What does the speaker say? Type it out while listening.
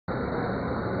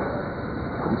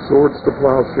From Swords to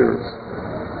Plowshares,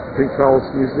 Pink Palace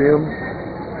Museum,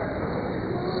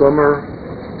 summer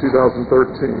 2013.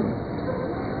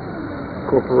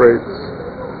 Incorporates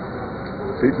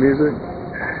sheet music,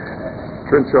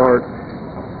 trench art,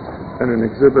 and an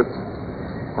exhibit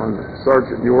on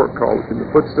Sergeant York called In the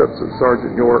Footsteps of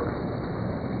Sergeant York,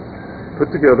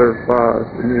 put together by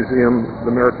the museum,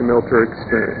 The American Military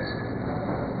Experience.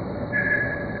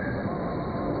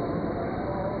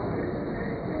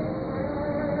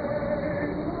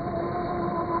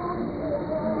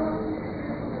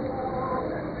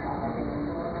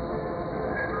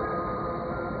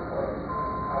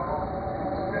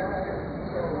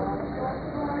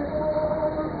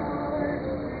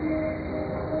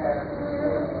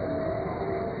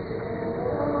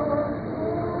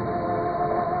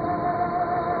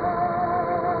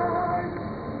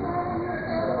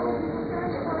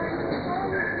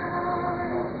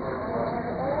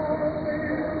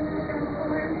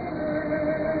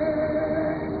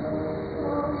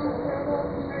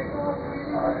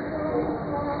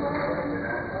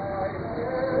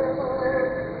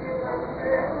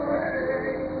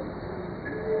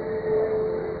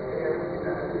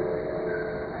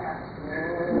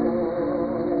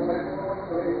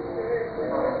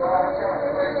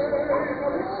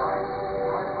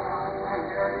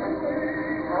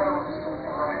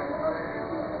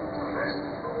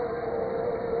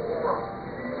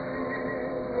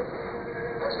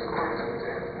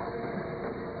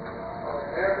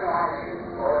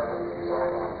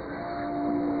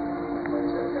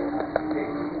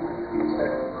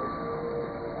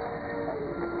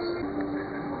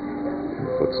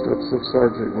 Footsteps of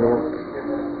Sergeant York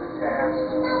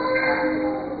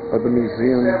of the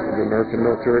Museum of the American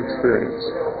Military Experience.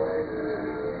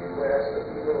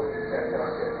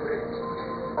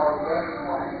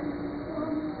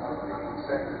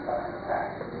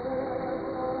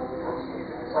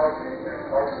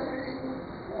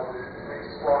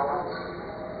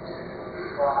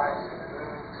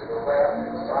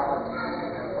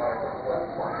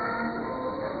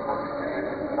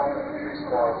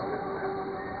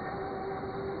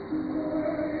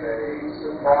 They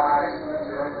surprised the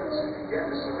Germans who began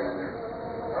to surrender.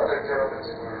 Other Germans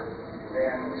were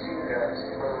manned machine guns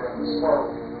further up the slope.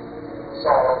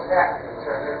 Saw what was happening and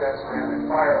turned their guns around and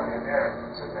fired on the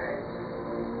Americans, and they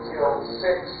killed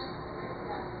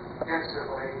 6,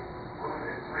 instantly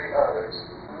wounded 3 others.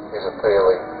 Is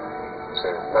appealing to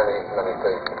many, many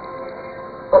people.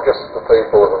 Not just the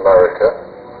people of America,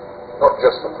 not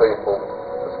just the people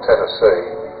of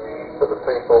Tennessee, but the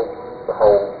people, the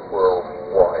whole world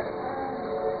wide.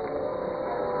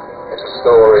 It's a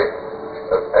story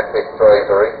of epic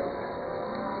bravery,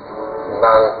 a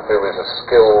man who is a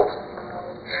skilled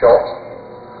shot,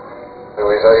 who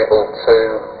is able to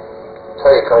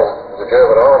take on the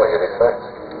German army in effect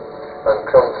and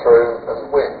come through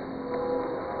and win.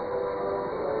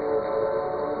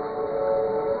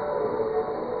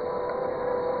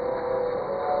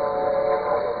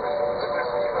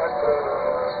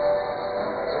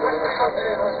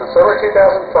 Summer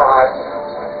 2005,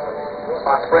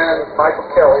 my friend Michael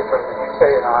Kelly from the UK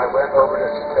and I went over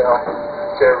to Chappelle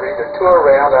to read a tour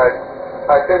around.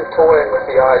 I'd been toying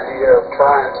with the idea of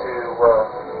trying to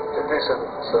do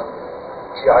some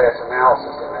GIS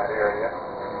analysis in that area,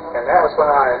 and that was when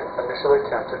I initially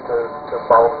attempted to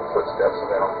follow the footsteps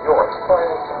of Al York.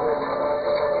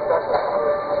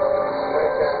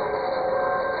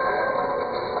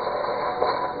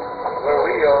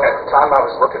 At the time, I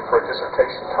was looking for a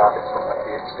dissertation topic for my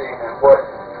PhD, and what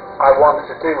I wanted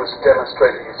to do was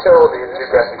demonstrate the utility of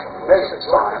geographic information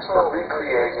science for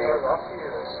recreating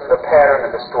the pattern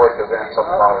of historic events on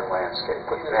the modern landscape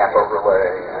with map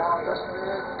overlay and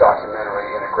documentary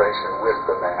integration with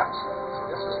the maps.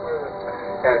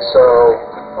 And so,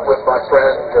 with my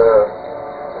friend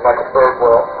Michael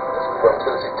Birdwell from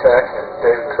Tennessee Tech and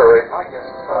David Curry,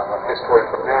 a historian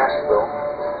from Nashville,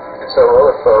 and several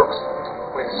other folks,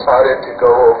 we decided to go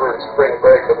over in spring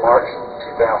break of March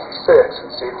 2006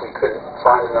 and see if we could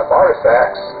find enough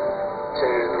artifacts to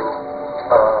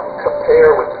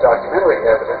compare with the documentary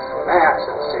evidence and maps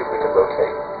and see if we could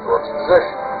locate York's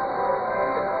position.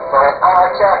 By our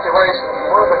calculations,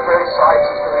 one of the grave sites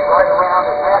is going to be right around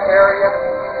in that area.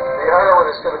 The other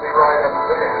one is going to be right up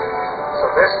there. So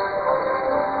this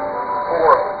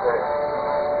 4 up there.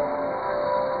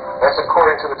 That's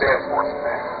according to the Danforth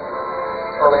map.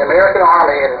 Well, the American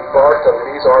Army embarked on the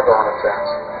Meuse-Argonne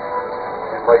offensive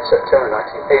in late September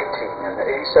 1918, and the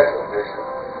 82nd Division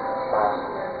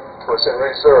was in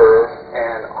reserve,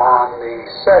 and on the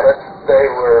 7th, they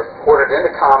were ordered into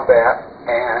combat,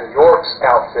 and York's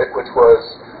outfit, which was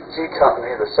G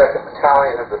Company, the 2nd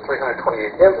Battalion of the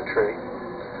 328th Infantry,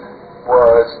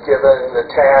 was given the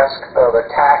task of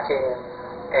attacking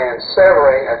and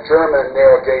severing a German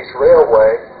narrow-gauge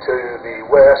railway to the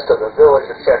west of the village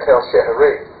of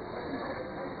Châtel-Chehery.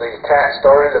 The attack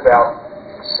started about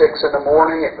 6 in the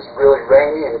morning. It was really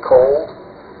rainy and cold.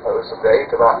 It was the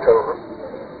 8th of October.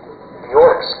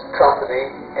 York's company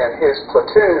and his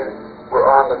platoon were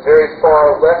on the very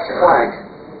far left flank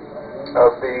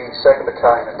of the 2nd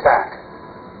Battalion attack.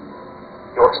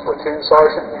 York's platoon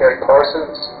sergeant, Harry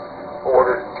Parsons,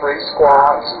 ordered 3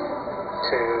 squads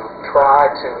to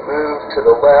try to move to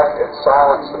the left and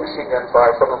silence the machine gun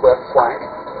fire from the left flank,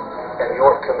 and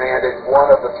York commanded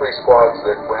one of the 3 squads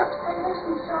that went.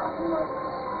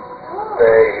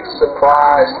 They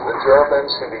surprised the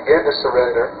Germans, who began to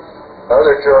surrender.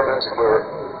 Other Germans who were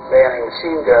manning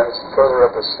machine guns further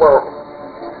up the slope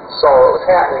saw what was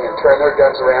happening and turned their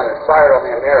guns around and fired on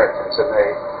the Americans, and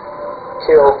they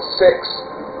killed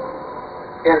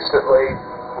 6 instantly,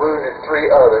 wounded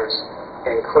 3 others,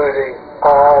 including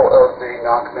all of the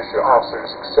non-commissioned officers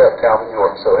except Alvin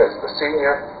York. So as the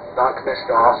senior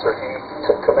non-commissioned officer, he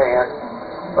took command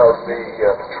of the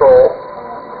patrol.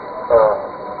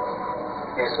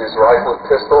 Using his rifle and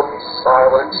pistol, he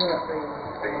silenced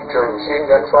the German machine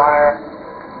gun fire.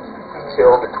 He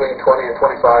killed between 20 and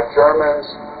 25 Germans.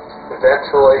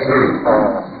 Eventually,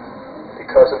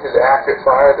 because of his accurate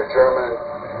fire, the German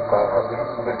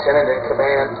lieutenant in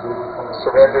command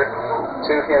surrendered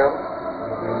to him.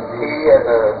 He and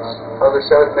the other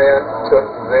 7 men took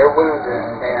their wounded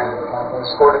and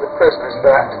escorted the prisoners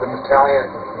back to the battalion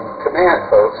command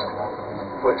post,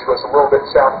 which was a little bit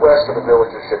southwest of the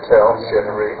village of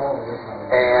Châtel-Chehery.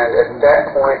 And at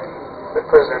that point, the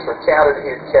prisoners were counted.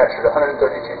 He had captured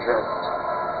 132 Germans.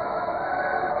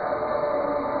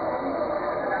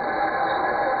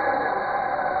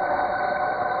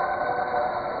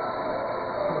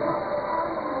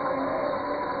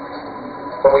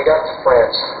 When we got to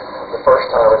France the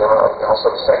first time and also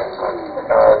the second time,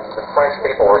 the French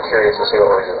people were curious to see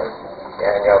what we were doing.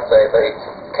 And they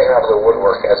came out of the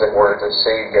woodwork, as it were, to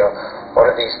see what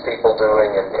are these people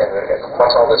doing, and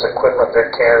plus all this equipment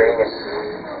they're carrying and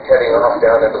heading off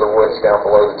down into the woods down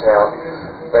below the town.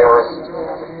 They were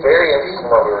very interested in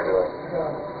what we were doing.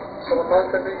 So we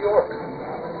went to New York.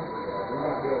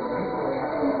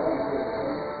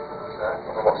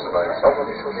 What's the name?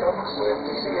 Somebody should show us.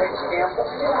 C.H.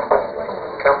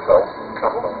 Campbell.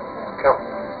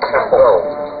 Campbell.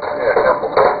 Yeah,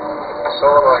 Campbell.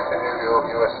 Sonite in New York,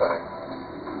 USA.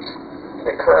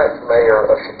 The current mayor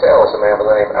of Châtel is a man by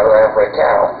the name of Alain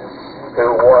Brecal, who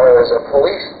was a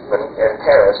policeman in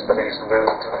Paris, but he's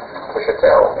moved to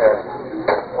Châtel. And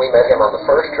we met him on the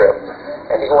first trip,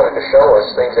 and he wanted to show us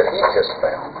things that he just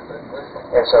found.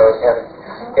 And so,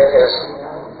 in his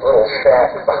little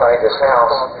shack behind his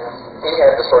house, he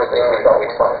had the sort of thing we thought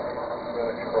we'd find.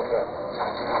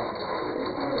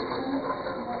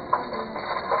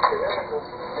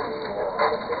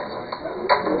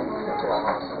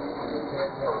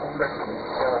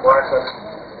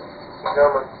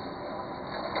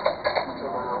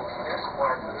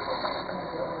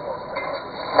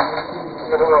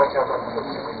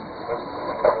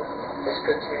 Est-ce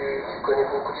que tu connais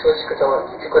beaucoup de choses?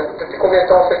 Depuis combien de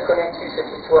temps en fait connais-tu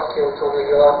cette histoire qui est autour de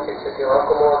York, etc.?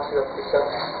 Comment as-tu appris ça?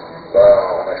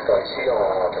 En achetant ici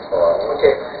en 81.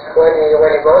 Okay. When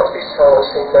he bought this house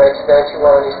in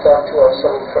 1991, he started to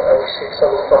have receive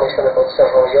some information about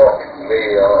Saint York.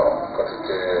 Mais quand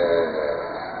j'étais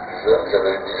jeune,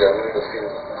 j'avais déjà vu le film.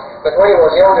 But when he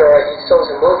was younger, he saw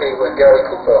the movie with Gary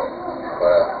Cooper.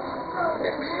 Voilà.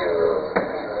 Et puis,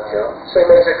 so he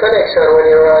made the connection when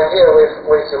he arrived here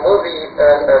with the movie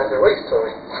and the real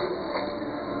story.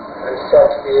 And it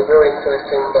started to be a very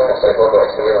interesting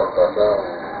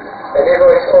and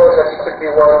never thought that he could be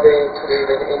one day to live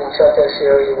in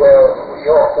Châtel-Chehery where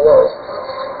York was.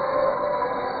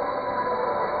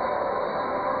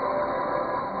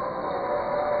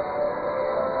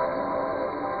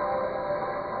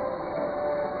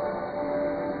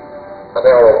 And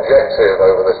our objective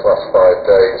over this last 5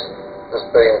 days has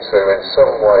been to, in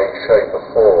some way, shape or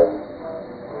form,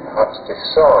 perhaps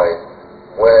decide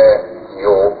where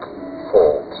York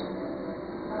fought.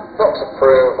 Not to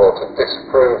prove or to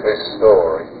disprove his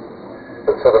story,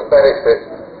 but for the benefit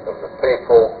of the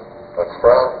people of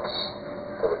France,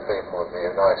 for the people of the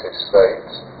United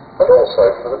States, and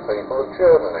also for the people of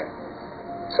Germany,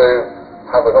 to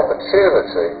have an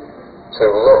opportunity to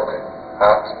look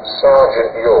at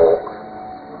Sergeant York,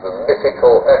 the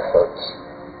mythical efforts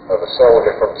of a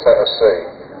soldier from Tennessee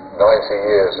 90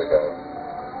 years ago.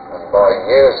 And by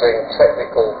using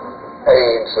technical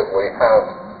aids that we have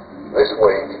this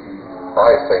week,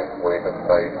 I think we have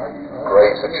made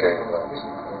great achievements,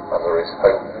 and there is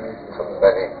hope for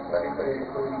many, many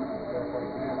people.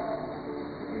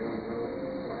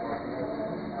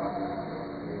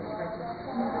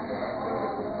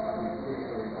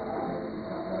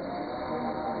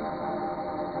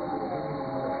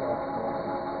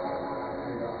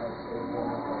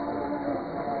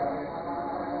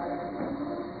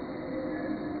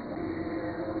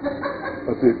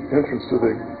 At the entrance to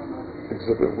the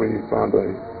exhibit, we found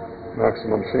a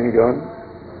Maximum machine gun.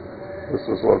 This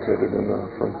was located in the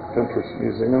Pinterest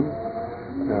Museum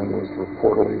and was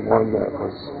reportedly one that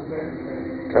was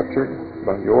captured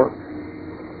by York.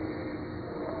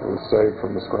 It was saved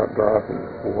from the scrap drive in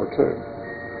World War II.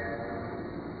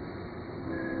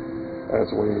 As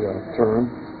we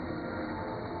turn,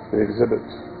 the exhibit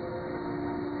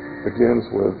begins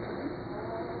with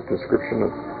a description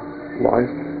of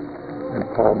life in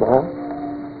Pall Mall,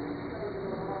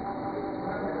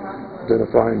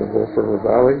 identifying the Wolf River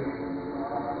Valley,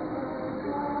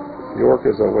 York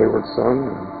as a wayward son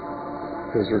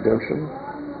and his redemption.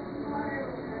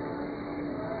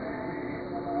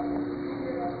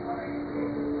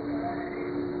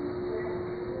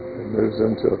 It moves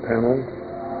into a panel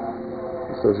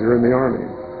that says, "You're in the Army."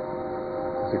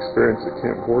 His experience at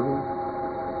Camp Gordon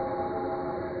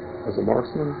as a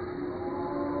marksman,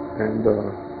 and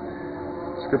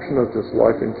description of just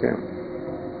life in camp.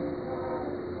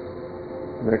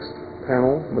 Next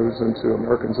panel moves into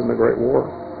Americans in the Great War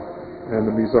and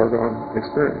the Meuse-Argonne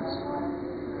experience.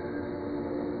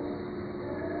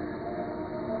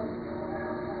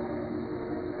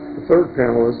 The third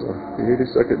panel is the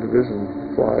 82nd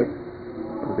Division flag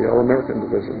of the All-American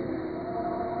Division.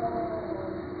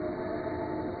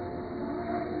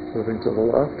 Moving to the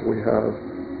left, we have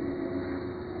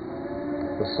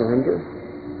the surrender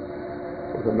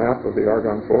with a map of the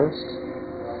Argonne Forest.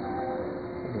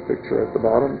 And a picture at the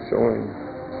bottom showing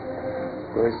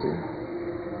Gracie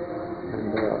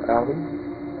and Alvin.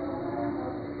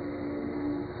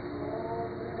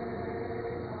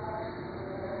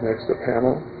 Next, a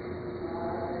panel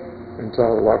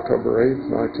entitled October 8th,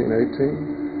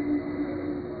 1918.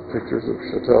 Pictures of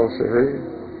Chatel Cherie,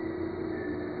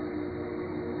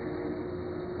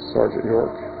 Sergeant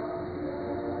York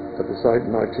at the site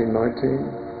in 1919,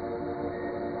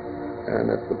 and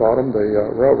at the bottom the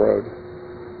railroad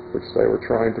which they were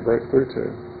trying to break through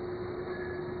to.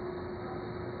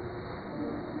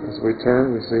 As we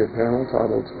turn, we see a panel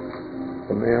titled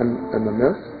The Man and the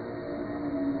Myth,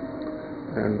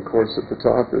 and of course at the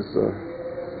top is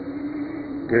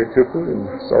Gary Cooper and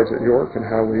Sergeant York, and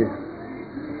this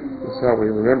is how we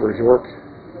remember York.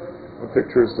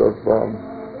 Pictures of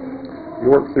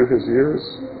York through his years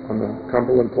on the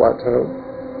Cumberland Plateau,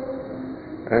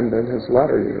 and then his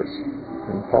latter years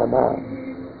in Pall Mall.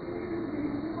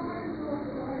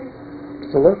 To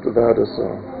the left of that is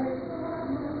a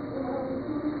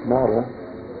model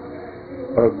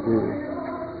of the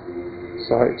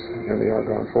site in the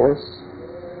Argonne Forest,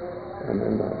 and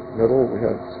in the middle we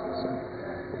have some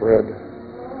red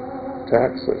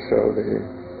tacks that show the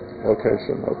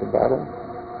location of the battle.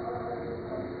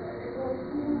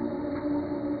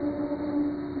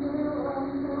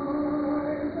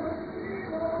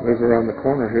 Move around the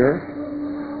corner here.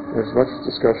 There's much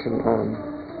discussion on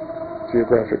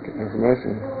geographic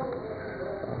information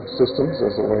systems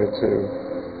as a way to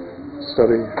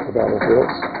study the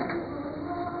battlefields.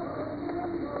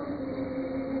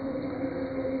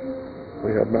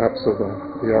 We have maps of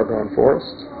the Argonne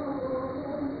Forest.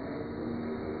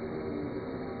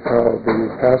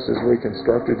 The past is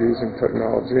reconstructed using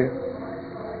technology.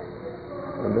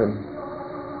 And then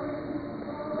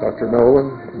Dr. Nolan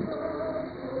and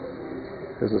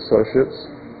his associates,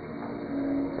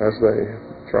 as they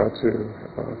try to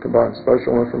combine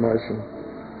spatial information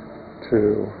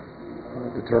to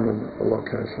determine a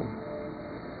location.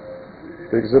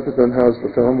 The exhibit then has the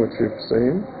film which you've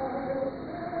seen,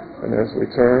 and as we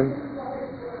turn,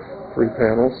 3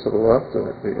 panels to the left,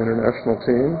 the international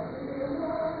team,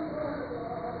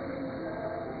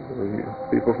 the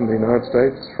people from the United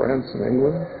States, France, and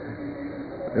England.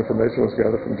 Information was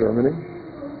gathered from Germany.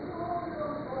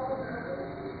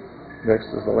 Next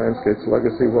is the Landscape's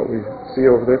Legacy, what we see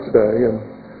over there today, and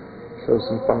shows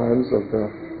some finds of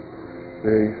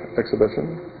the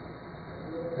exhibition.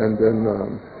 And then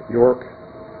York,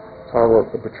 Tower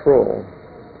of the Patrol,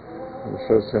 and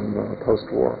shows him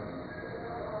post-war.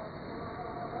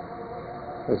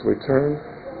 As we turn,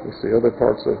 we see other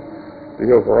parts of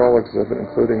the overall exhibit,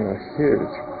 including a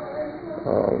huge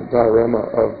diorama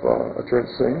of a trench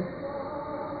scene.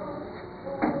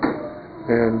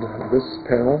 And this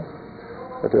panel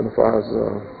identifies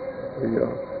the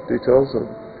details of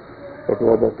a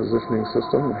global positioning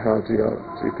system and how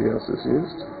GPS is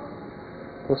used,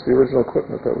 plus the original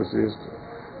equipment that was used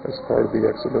as part of the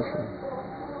exhibition.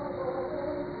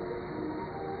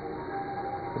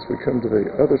 As we come to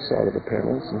the other side of the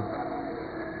panels, and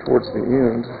towards the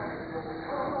end,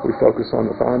 we focus on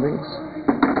the findings,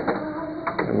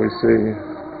 and we see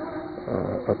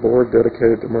a board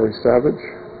dedicated to Murray Savage.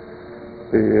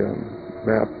 The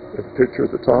map, the picture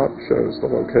at the top, shows the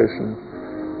location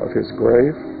of his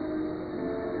grave.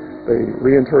 They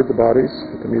reinterred the bodies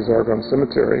at the Meuse-Argonne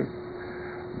Cemetery,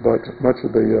 but much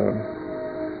of the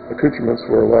accoutrements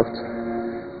were left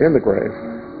in the grave,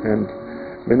 and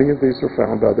many of these are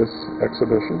found by this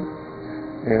exhibition,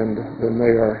 and then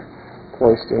they are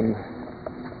placed in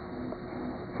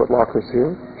footlockers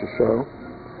here to show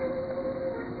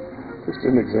just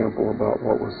an example about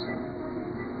what was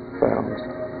found.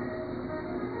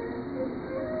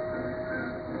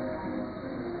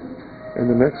 In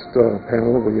the next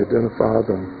panel, we identify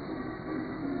the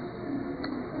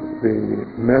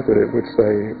method at which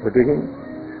they were digging,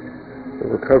 the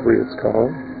recovery it's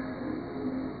called,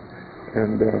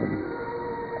 and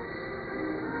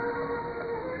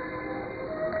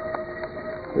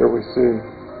here we see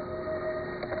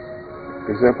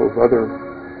examples of other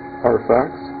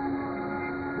artifacts,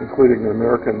 including an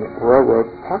American Railroad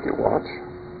pocket watch,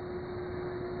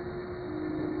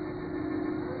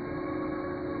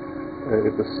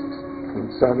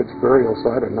 from Savage burial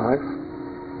site, a knife,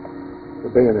 a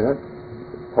bayonet,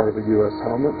 part of a U.S.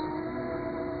 helmet,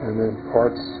 and then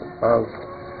parts of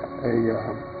a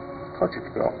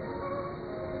cartridge belt.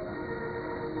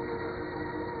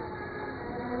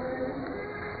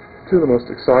 Two of the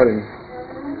most exciting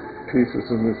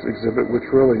pieces in this exhibit, which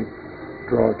really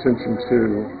draw attention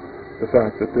to the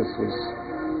fact that this was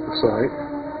the site,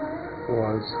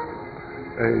 was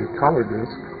a collar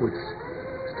disc, which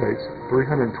states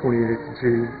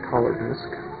 328G collar disc.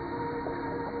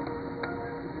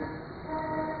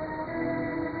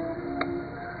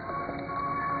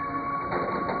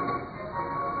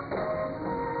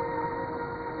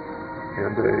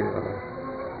 And a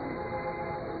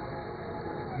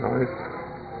knife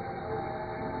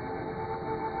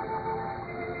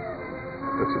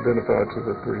that's identified to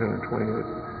the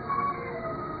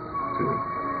 328G.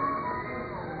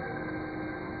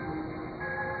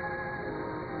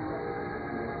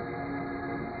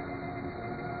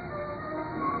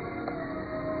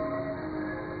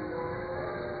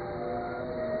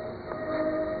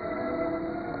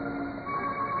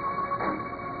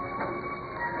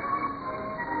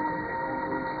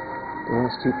 The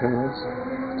last two panels,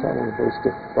 titled "A Burst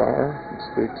of Fire,"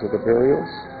 speak to the burials,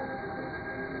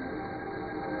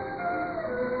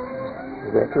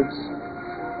 the records,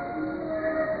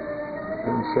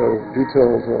 and show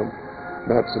detailed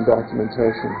maps and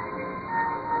documentation.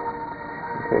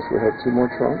 Of course, we have two more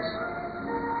trunks.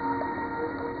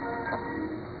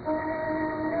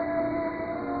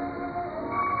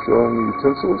 Showing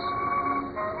utensils,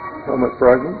 helmet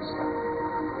fragments,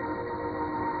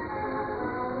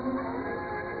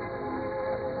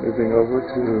 moving over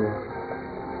to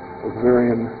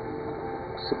Bavarian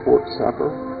support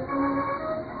sapper,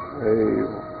 a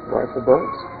rifle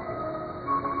boat,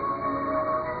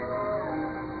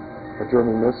 a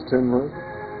German mess tin room,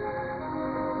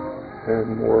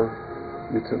 and more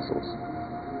utensils.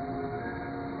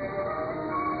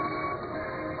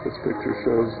 This picture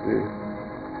shows the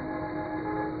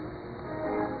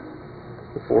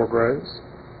four graves.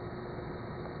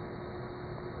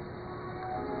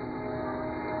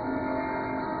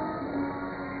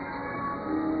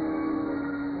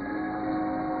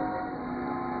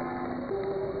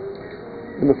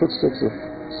 In the footsteps of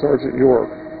Sergeant York.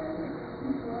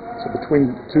 So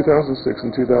between 2006 and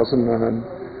 2009,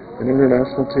 an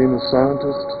international team of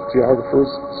scientists, geographers,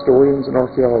 historians, and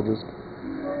archaeologists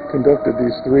conducted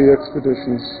these three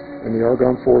expeditions in the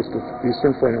Argonne Forest of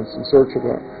eastern France in search of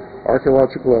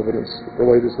archaeological evidence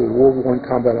related to the World War I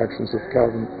combat actions of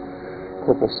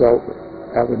Corporal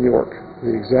Alan York.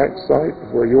 The exact site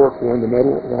of where York won the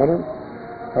Medal of Honor,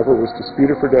 however, was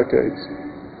disputed for decades.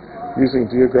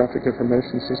 Using geographic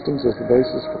information systems as the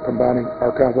basis for combining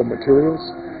archival materials,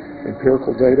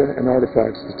 empirical data, and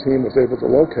artifacts, the team was able to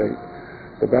locate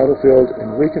the battlefield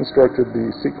and reconstructed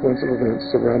the sequence of events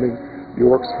surrounding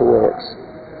York's heroics.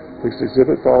 This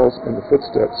exhibit follows in the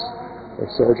footsteps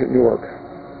of Sergeant York.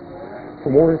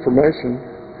 For more information,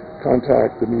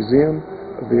 contact the Museum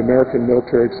of the American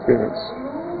Military Experience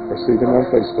or see them on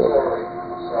Facebook.